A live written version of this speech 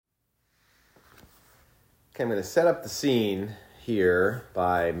Okay, I'm going to set up the scene here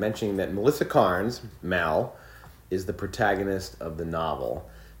by mentioning that Melissa Carnes, Mel, is the protagonist of the novel.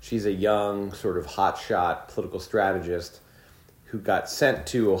 She's a young, sort of hotshot political strategist who got sent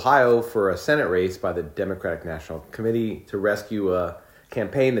to Ohio for a Senate race by the Democratic National Committee to rescue a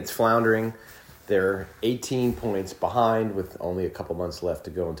campaign that's floundering. They're 18 points behind with only a couple months left to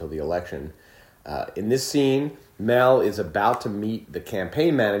go until the election. In this scene, Mel is about to meet the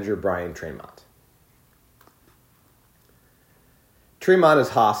campaign manager, Brian Tremont. Tremont is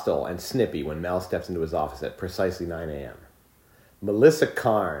hostile and snippy when Mel steps into his office at precisely 9 a.m. Melissa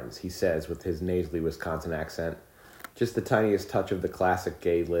Carnes, he says with his nasally Wisconsin accent, just the tiniest touch of the classic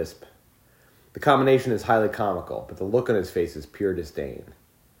gay lisp. The combination is highly comical, but the look on his face is pure disdain.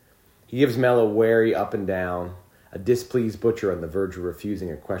 He gives Mel a wary up and down, a displeased butcher on the verge of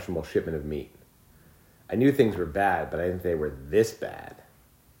refusing a questionable shipment of meat. I knew things were bad, but I didn't think they were this bad.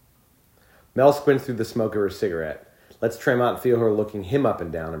 Mel squints through the smoke of her cigarette, lets Tremont feel her looking him up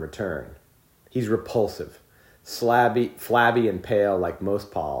and down in return. He's repulsive, flabby and pale like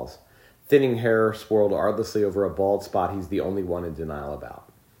most Pauls, thinning hair swirled artlessly over a bald spot he's the only one in denial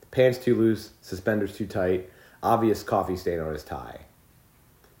about. Pants too loose, suspenders too tight, obvious coffee stain on his tie.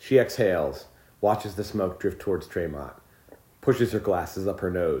 She exhales, watches the smoke drift towards Tremont, pushes her glasses up her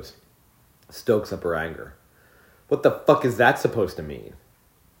nose, stokes up her anger. What the fuck is that supposed to mean?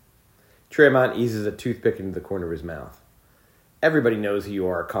 Tremont eases a toothpick into the corner of his mouth. Everybody knows who you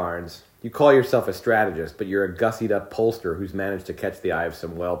are, Carnes. You call yourself a strategist, but you're a gussied-up pollster who's managed to catch the eye of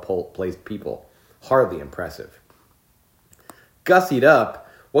some well-placed people. Hardly impressive. Gussied up?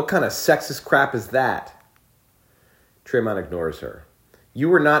 What kind of sexist crap is that? Tremont ignores her. You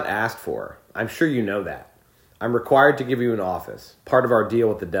were not asked for. I'm sure you know that. I'm required to give you an office. Part of our deal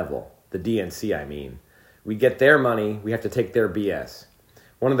with the devil. The DNC, I mean. We get their money, we have to take their BS.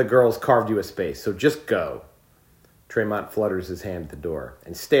 One of the girls carved you a space, so just go. Tremont flutters his hand at the door.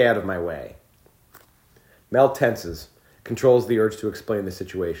 And stay out of my way. Mel tenses, controls the urge to explain the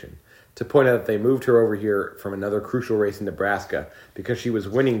situation, to point out that they moved her over here from another crucial race in Nebraska because she was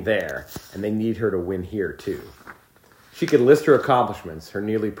winning there, and they need her to win here, too. She could list her accomplishments, her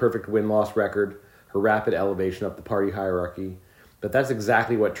nearly perfect win-loss record, her rapid elevation up the party hierarchy, but that's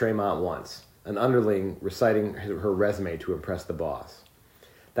exactly what Tremont wants, an underling reciting her resume to impress the boss.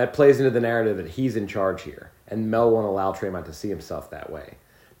 That plays into the narrative that he's in charge here, and Mel won't allow Tremont to see himself that way,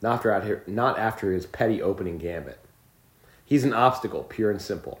 not after his petty opening gambit. He's an obstacle, pure and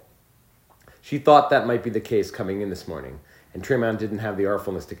simple. She thought that might be the case coming in this morning, and Tremont didn't have the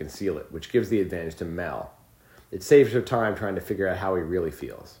artfulness to conceal it, which gives the advantage to Mel. It saves her time trying to figure out how he really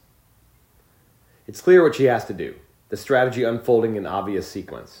feels. It's clear what she has to do, the strategy unfolding in obvious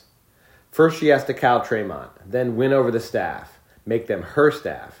sequence. First she has to cow Tremont, then win over the staff, make them her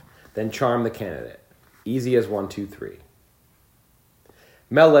staff, then charm the candidate. Easy as 1, 2, 3.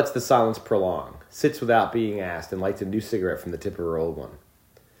 Mel lets the silence prolong, sits without being asked, and lights a new cigarette from the tip of her old one.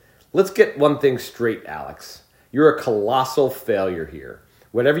 Let's get one thing straight, Alex. You're a colossal failure here.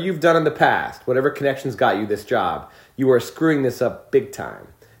 Whatever you've done in the past, whatever connections got you this job, you are screwing this up big time.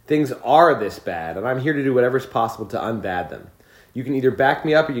 Things are this bad, and I'm here to do whatever's possible to unbad them. You can either back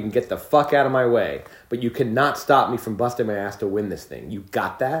me up or you can get the fuck out of my way, but you cannot stop me from busting my ass to win this thing. You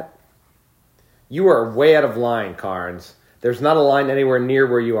got that? You are way out of line, Carnes. There's not a line anywhere near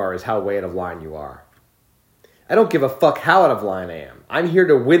where you are as how way out of line you are. I don't give a fuck how out of line I am. I'm here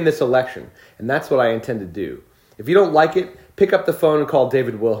to win this election, and that's what I intend to do. If you don't like it, pick up the phone and call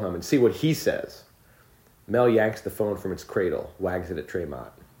David Wilhelm and see what he says. Mel yanks the phone from its cradle, wags it at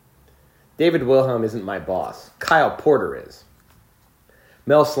Tremont. David Wilhelm isn't my boss. Kyle Porter is.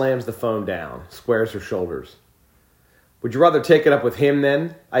 Mel slams the phone down, squares her shoulders. Would you rather take it up with him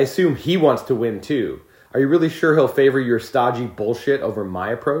then? I assume he wants to win too. Are you really sure he'll favor your stodgy bullshit over my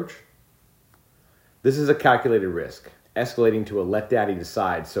approach? This is a calculated risk, escalating to a let daddy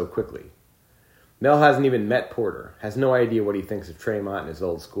decide so quickly. Mel hasn't even met Porter, has no idea what he thinks of Tremont and his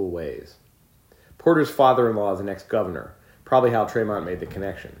old school ways. Porter's father-in-law is an ex-governor, probably how Tremont made the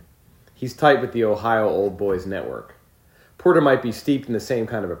connection. He's tight with the Ohio Old Boys Network. Porter might be steeped in the same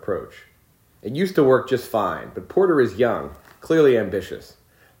kind of approach. It used to work just fine, but Porter is young, clearly ambitious.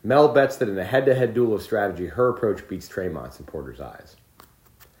 Mel bets that in a head-to-head duel of strategy, her approach beats Tremont's in Porter's eyes.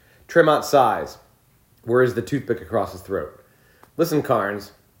 Tremont sighs, whirs the toothpick across his throat. Listen,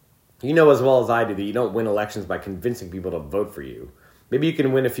 Carnes, you know as well as I do that you don't win elections by convincing people to vote for you. Maybe you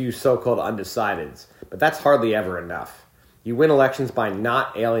can win a few so-called undecideds, but that's hardly ever enough. You win elections by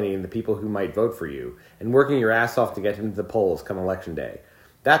not alienating the people who might vote for you and working your ass off to get them to the polls come election day.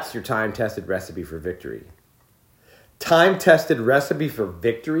 That's your time-tested recipe for victory. Time-tested recipe for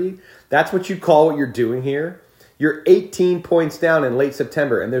victory? That's what you call what you're doing here? You're 18 points down in late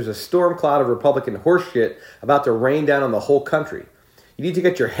September, and there's a storm cloud of Republican horseshit about to rain down on the whole country. You need to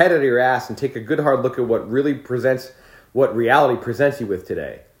get your head out of your ass and take a good hard look at what reality presents you with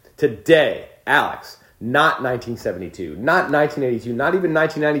today. Today, Alex, not 1972, not 1982, not even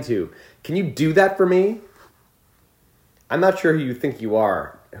 1992. Can you do that for me? I'm not sure who you think you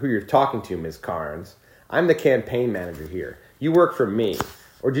are, who you're talking to, Ms. Carnes. I'm the campaign manager here. You work for me.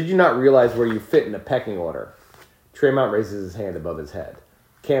 Or did you not realize where you fit in the pecking order? Tremont raises his hand above his head.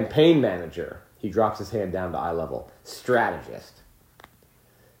 Campaign manager. He drops his hand down to eye level. Strategist.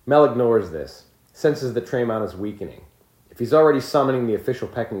 Mel ignores this, senses that Tremont is weakening. If he's already summoning the official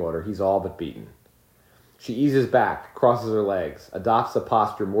pecking order, he's all but beaten. She eases back, crosses her legs, adopts a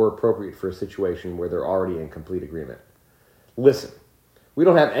posture more appropriate for a situation where they're already in complete agreement. Listen, we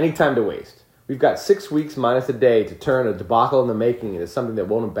don't have any time to waste. We've got 6 weeks minus a day to turn a debacle in the making into something that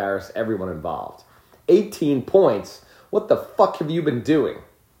won't embarrass everyone involved. 18 points? What the fuck have you been doing?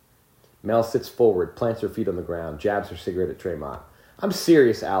 Mel sits forward, plants her feet on the ground, jabs her cigarette at Tremont. I'm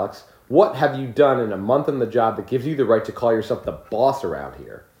serious, Alex. What have you done in a month on the job that gives you the right to call yourself the boss around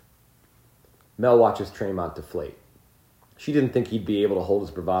here? Mel watches Tremont deflate. She didn't think he'd be able to hold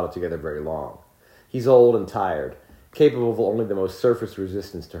his bravado together very long. He's old and tired, capable of only the most surface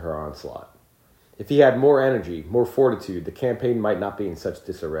resistance to her onslaught. If he had more energy, more fortitude, the campaign might not be in such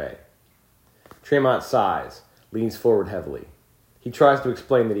disarray. Tremont sighs, leans forward heavily. He tries to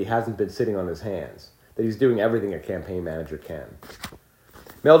explain that he hasn't been sitting on his hands, that he's doing everything a campaign manager can.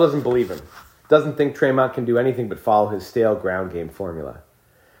 Mel doesn't believe him, doesn't think Tremont can do anything but follow his stale ground game formula.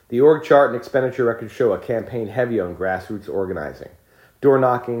 The org chart and expenditure records show a campaign heavy on grassroots organizing, door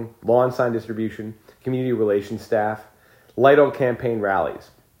knocking, lawn sign distribution, community relations staff, light on campaign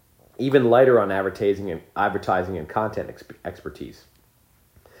rallies, even lighter on advertising and content expertise.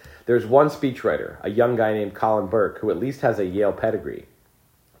 There's one speechwriter, a young guy named Colin Burke, who at least has a Yale pedigree.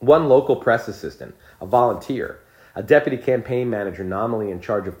 One local press assistant, a volunteer, a deputy campaign manager nominally in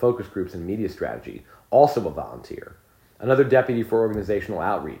charge of focus groups and media strategy, also a volunteer. Another deputy for organizational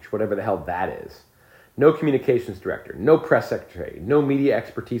outreach, whatever the hell that is. No communications director, no press secretary, no media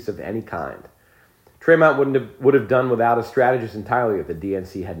expertise of any kind. Tremont would have done without a strategist entirely if the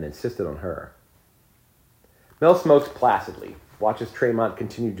DNC hadn't insisted on her. Mel smokes placidly, watches Tremont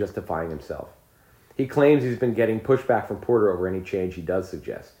continue justifying himself. He claims he's been getting pushback from Porter over any change he does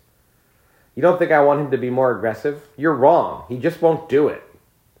suggest. You don't think I want him to be more aggressive? You're wrong. He just won't do it.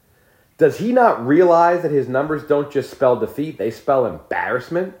 Does he not realize that his numbers don't just spell defeat, they spell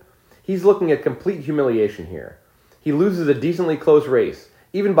embarrassment? He's looking at complete humiliation here. He loses a decently close race,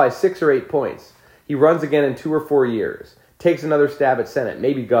 even by 6 or 8 points. He runs again in 2 or 4 years, takes another stab at Senate,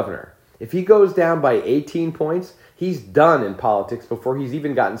 maybe governor. If he goes down by 18 points, he's done in politics before he's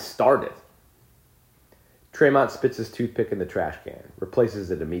even gotten started. Tremont spits his toothpick in the trash can, replaces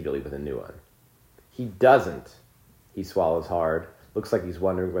it immediately with a new one. He doesn't. He swallows hard, looks like he's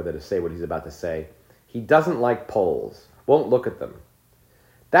wondering whether to say what he's about to say. He doesn't like polls, won't look at them.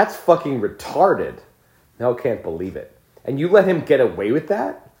 That's fucking retarded. Mel can't believe it. And you let him get away with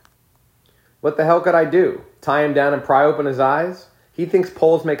that? What the hell could I do? Tie him down and pry open his eyes? He thinks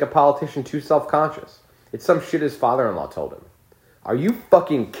polls make a politician too self-conscious. It's some shit his father-in-law told him. Are you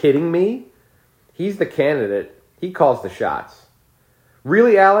fucking kidding me? He's the candidate. He calls the shots.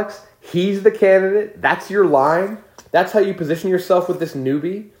 Really, Alex? He's the candidate? That's your line? That's how you position yourself with this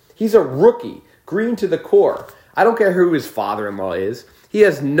newbie? He's a rookie, green to the core. I don't care who his father-in-law is. He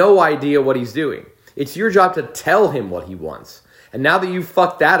has no idea what he's doing. It's your job to tell him what he wants. And now that you've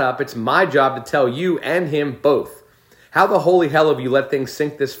fucked that up, it's my job to tell you and him both. How the holy hell have you let things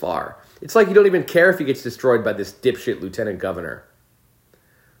sink this far? It's like you don't even care if he gets destroyed by this dipshit lieutenant governor.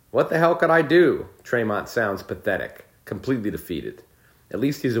 What the hell could I do? Tremont sounds pathetic, completely defeated. At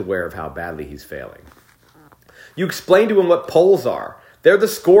least he's aware of how badly he's failing. You explain to him what polls are. They're the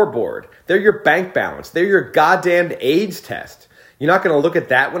scoreboard. They're your bank balance. They're your goddamn AIDS test. You're not going to look at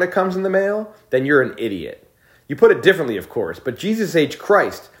that when it comes in the mail? Then you're an idiot. You put it differently, of course, but Jesus H.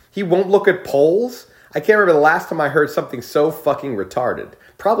 Christ, he won't look at polls? I can't remember the last time I heard something so fucking retarded.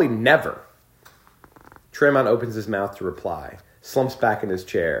 Probably never. Tremont opens his mouth to reply, slumps back in his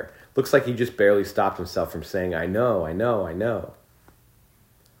chair. Looks like he just barely stopped himself from saying, I know.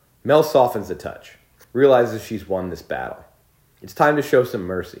 Mel softens a touch, realizes she's won this battle. It's time to show some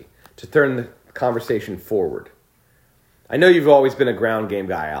mercy, to turn the conversation forward. I know you've always been a ground game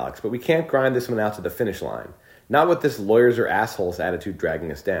guy, Alex, but we can't grind this one out to the finish line. Not with this lawyers are assholes attitude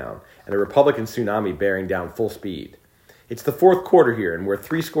dragging us down, and a Republican tsunami bearing down full speed. It's the fourth quarter here, and we're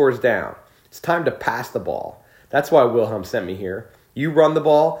 3 scores down. It's time to pass the ball. That's why Wilhelm sent me here. You run the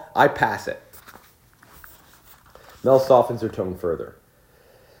ball, I pass it. Mel softens her tone further.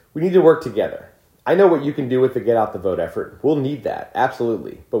 We need to work together. I know what you can do with the get out the vote effort. We'll need that,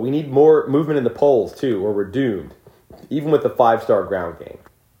 absolutely. But we need more movement in the polls, too, or we're doomed, even with the 5-star ground game.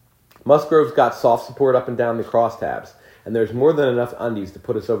 Musgrove's got soft support up and down the crosstabs, and there's more than enough undies to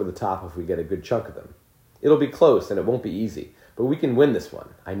put us over the top if we get a good chunk of them. It'll be close, and it won't be easy, but we can win this one.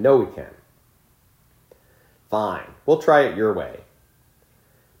 I know we can. Fine. We'll try it your way.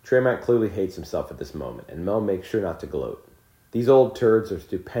 Tremont clearly hates himself at this moment, and Mel makes sure not to gloat. These old turds are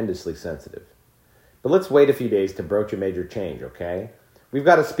stupendously sensitive. But let's wait a few days to broach a major change, okay? We've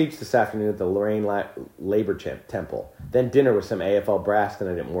got a speech this afternoon at the Lorraine Labor Temple, then dinner with some AFL brass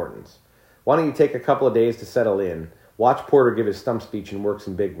tonight at Morton's. Why don't you take a couple of days to settle in, watch Porter give his stump speech and work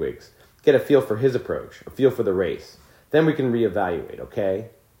some bigwigs, get a feel for his approach, a feel for the race. Then we can reevaluate, okay?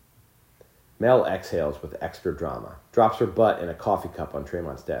 Mel exhales with extra drama, drops her butt in a coffee cup on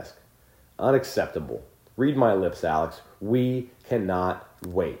Tremont's desk. Unacceptable. Read my lips, Alex. We cannot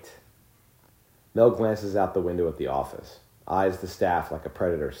wait. Mel glances out the window at the office, eyes the staff like a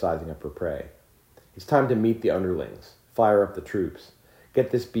predator sizing up her prey. It's time to meet the underlings, fire up the troops,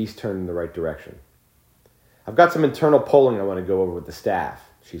 get this beast turned in the right direction. I've got some internal polling I want to go over with the staff,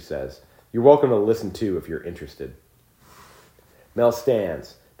 she says. You're welcome to listen too if you're interested. Mel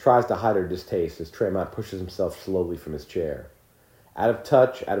stands, tries to hide her distaste as Tremont pushes himself slowly from his chair. Out of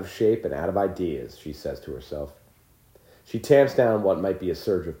touch, out of shape, and out of ideas, she says to herself. She tamps down what might be a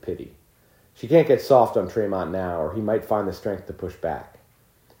surge of pity. She can't get soft on Tremont now, or he might find the strength to push back.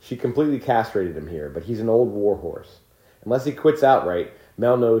 She completely castrated him here, but he's an old warhorse. Unless he quits outright,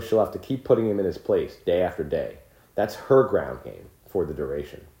 Mel knows she'll have to keep putting him in his place day after day. That's her ground game for the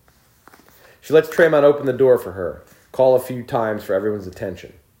duration. She lets Tremont open the door for her, call a few times for everyone's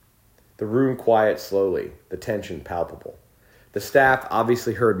attention. The room quiets slowly, the tension palpable. The staff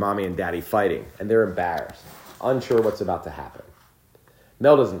obviously heard Mommy and Daddy fighting, and they're embarrassed, unsure what's about to happen.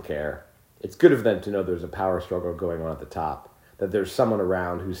 Mel doesn't care. It's good of them to know there's a power struggle going on at the top, that there's someone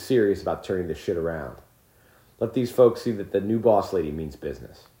around who's serious about turning this shit around. Let these folks see that the new boss lady means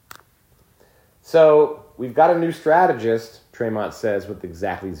business. So, we've got a new strategist, Tremont says with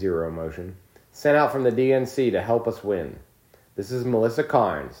exactly zero emotion, sent out from the DNC to help us win. This is Melissa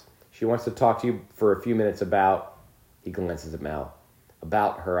Carnes. She wants to talk to you for a few minutes about, he glances at Mel,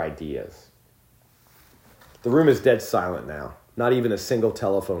 about her ideas. The room is dead silent now, not even a single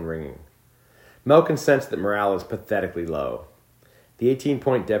telephone ringing. Mel can sense that morale is pathetically low. The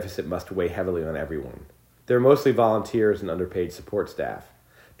 18-point deficit must weigh heavily on everyone. They're mostly volunteers and underpaid support staff,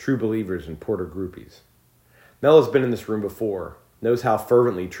 true believers and Porter groupies. Mel has been in this room before, knows how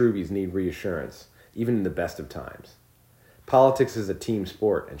fervently Trubies need reassurance, even in the best of times. Politics is a team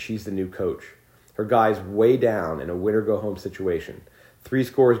sport, and she's the new coach. Her guys way down in a win-or-go-home situation, 3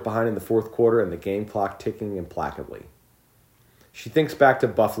 scores behind in the fourth quarter and the game clock ticking implacably. She thinks back to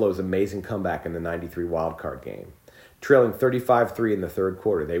Buffalo's amazing comeback in the 93 wildcard game. Trailing 35-3 in the third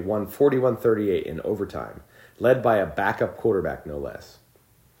quarter, they won 41-38 in overtime, led by a backup quarterback no less.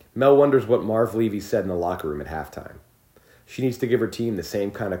 Mel wonders what Marv Levy said in the locker room at halftime. She needs to give her team the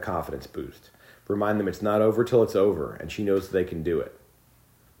same kind of confidence boost. Remind them it's not over till it's over, and she knows they can do it.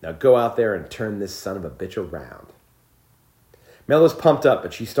 Now go out there and turn this son of a bitch around. Mel is pumped up,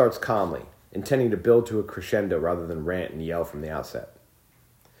 but she starts calmly, intending to build to a crescendo rather than rant and yell from the outset.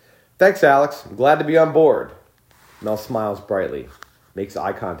 Thanks, Alex. I'm glad to be on board. Mel smiles brightly, makes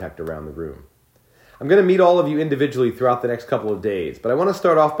eye contact around the room. I'm going to meet all of you individually throughout the next couple of days, but I want to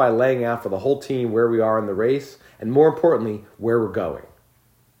start off by laying out for the whole team where we are in the race, and more importantly, where we're going.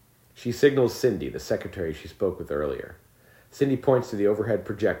 She signals Cindy, the secretary she spoke with earlier. Cindy points to the overhead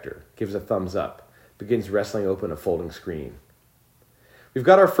projector, gives a thumbs up, begins wrestling open a folding screen. We've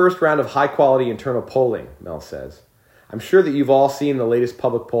got our first round of high-quality internal polling, Mel says. I'm sure that you've all seen the latest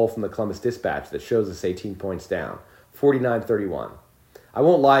public poll from the Columbus Dispatch that shows us 18 points down, 49-31. I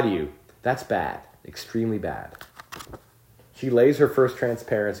won't lie to you, that's bad, extremely bad. She lays her first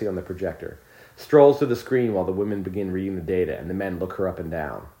transparency on the projector, strolls to the screen while the women begin reading the data and the men look her up and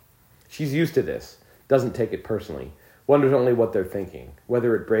down. She's used to this, doesn't take it personally, wonders only what they're thinking,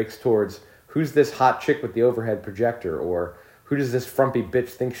 whether it breaks towards who's this hot chick with the overhead projector or who does this frumpy bitch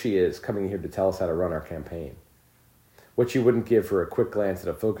think she is coming here to tell us how to run our campaign. What she wouldn't give for a quick glance at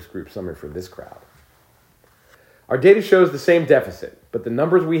a focus group summary for this crowd. Our data shows the same deficit, but the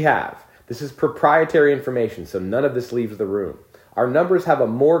numbers we have, this is proprietary information, so none of this leaves the room. Our numbers have a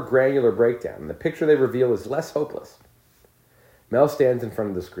more granular breakdown, and the picture they reveal is less hopeless. Mel stands in front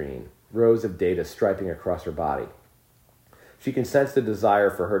of the screen, rows of data striping across her body. She can sense the desire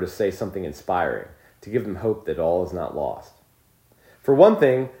for her to say something inspiring, to give them hope that all is not lost. For one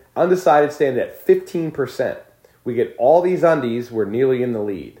thing, undecided stand at 15%. We get all these undies, we're nearly in the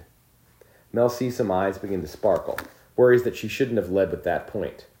lead. Mel sees some eyes begin to sparkle, worries that she shouldn't have led with that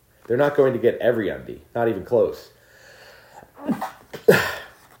point. They're not going to get every undie, not even close.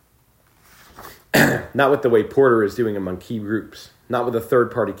 Not with the way Porter is doing among key groups. Not with a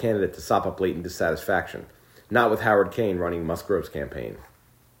third-party candidate to sop up latent dissatisfaction. Not with Howard Kane running Musgrove's campaign.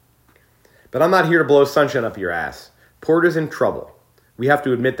 But I'm not here to blow sunshine up your ass. Porter's in trouble. We have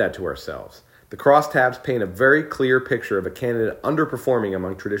to admit that to ourselves. The crosstabs paint a very clear picture of a candidate underperforming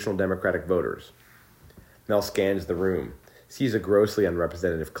among traditional Democratic voters. Mel scans the room, sees a grossly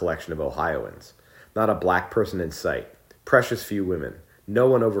unrepresentative collection of Ohioans. Not a black person in sight. Precious few women. No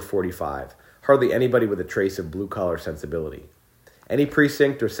one over 45. Hardly anybody with a trace of blue-collar sensibility. Any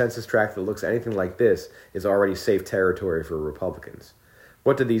precinct or census tract that looks anything like this is already safe territory for Republicans.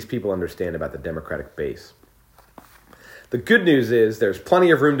 What do these people understand about the Democratic base? The good news is there's plenty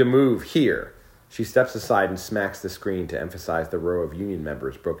of room to move here. She steps aside and smacks the screen to emphasize the row of union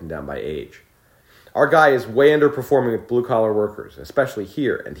members broken down by age. Our guy is way underperforming with blue-collar workers, especially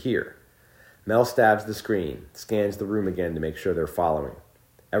here and here. Mel stabs the screen, scans the room again to make sure they're following.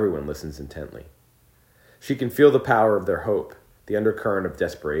 Everyone listens intently. She can feel the power of their hope, the undercurrent of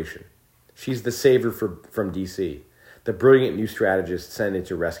desperation. She's the savior from D.C., the brilliant new strategist sent in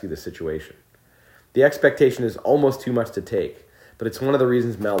to rescue the situation. The expectation is almost too much to take, but it's one of the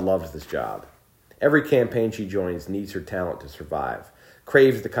reasons Mel loves this job. Every campaign she joins needs her talent to survive,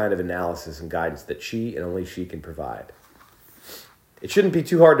 craves the kind of analysis and guidance that she and only she can provide. It shouldn't be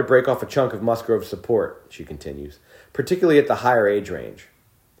too hard to break off a chunk of Musgrove's support, she continues, particularly at the higher age range.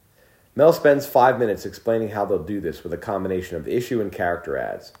 Mel spends 5 minutes explaining how they'll do this with a combination of issue and character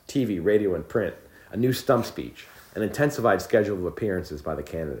ads, TV, radio, and print, a new stump speech, an intensified schedule of appearances by the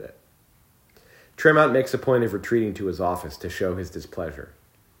candidate. Tremont makes a point of retreating to his office to show his displeasure.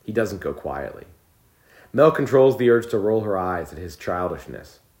 He doesn't go quietly. Mel controls the urge to roll her eyes at his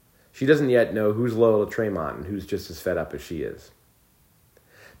childishness. She doesn't yet know who's loyal to Tremont and who's just as fed up as she is.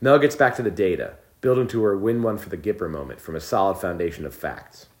 Mel gets back to the data, building to her win one for the Gipper moment from a solid foundation of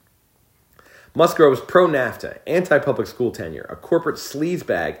facts. Musgrove's pro-NAFTA, anti-public school tenure, a corporate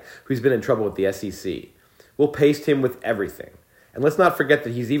sleazebag who's been in trouble with the SEC. We'll paste him with everything. And let's not forget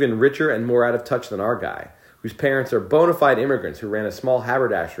that he's even richer and more out of touch than our guy, whose parents are bona fide immigrants who ran a small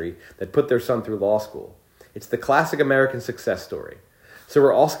haberdashery that put their son through law school. It's the classic American success story. So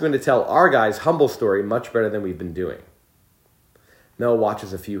we're also going to tell our guy's humble story much better than we've been doing. Mel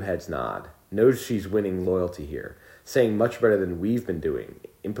watches a few heads nod, knows she's winning loyalty here, saying much better than we've been doing,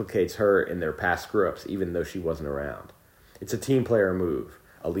 implicates her in their past screw-ups even though she wasn't around. It's a team player move,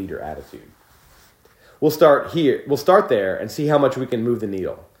 a leader attitude. We'll start there and see how much we can move the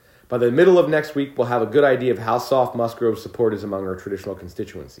needle. By the middle of next week, we'll have a good idea of how soft Musgrove's support is among our traditional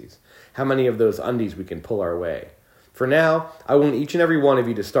constituencies, how many of those undies we can pull our way. For now, I want each and every one of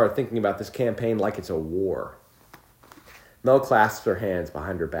you to start thinking about this campaign like it's a war. Mel clasps her hands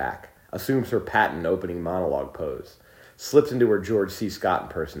behind her back, assumes her patent opening monologue pose, slips into her George C. Scott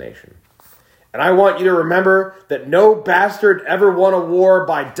impersonation. And I want you to remember that no bastard ever won a war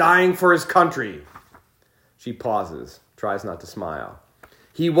by dying for his country. She pauses, tries not to smile.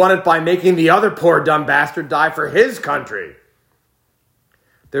 He won it by making the other poor dumb bastard die for his country.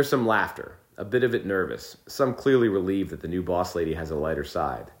 There's some laughter, a bit of it nervous, some clearly relieved that the new boss lady has a lighter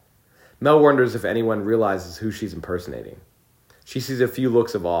side. Mel wonders if anyone realizes who she's impersonating. She sees a few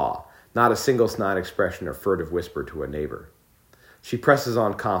looks of awe, not a single snide expression or furtive whisper to a neighbor. She presses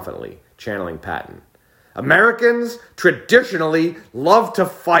on confidently, channeling Patton. Americans traditionally love to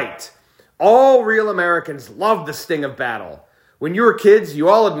fight. All real Americans love the sting of battle. When you were kids, you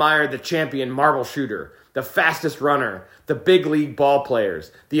all admired the champion marble shooter, the fastest runner, the big league ball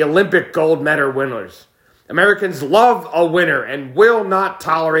players, the Olympic gold medal winners. Americans love a winner and will not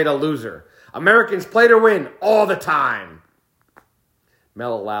tolerate a loser. Americans play to win all the time.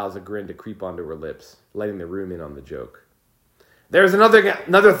 Mel allows a grin to creep onto her lips, letting the room in on the joke. There's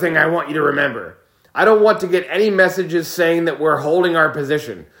another thing I want you to remember. I don't want to get any messages saying that we're holding our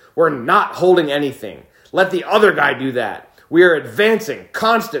position. We're not holding anything. Let the other guy do that. We are advancing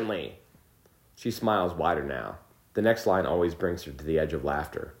constantly. She smiles wider now. The next line always brings her to the edge of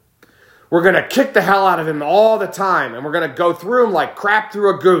laughter. We're going to kick the hell out of him all the time, and we're going to go through him like crap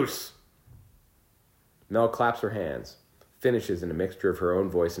through a goose. Mel claps her hands, finishes in a mixture of her own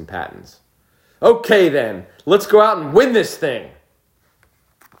voice and Patton's. Okay then, let's go out and win this thing.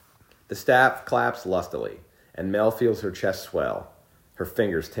 The staff claps lustily, and Mel feels her chest swell. Her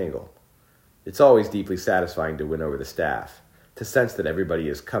fingers tingle. It's always deeply satisfying to win over the staff, to sense that everybody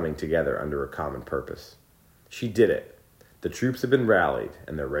is coming together under a common purpose. She did it. The troops have been rallied,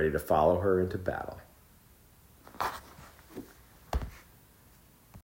 and they're ready to follow her into battle.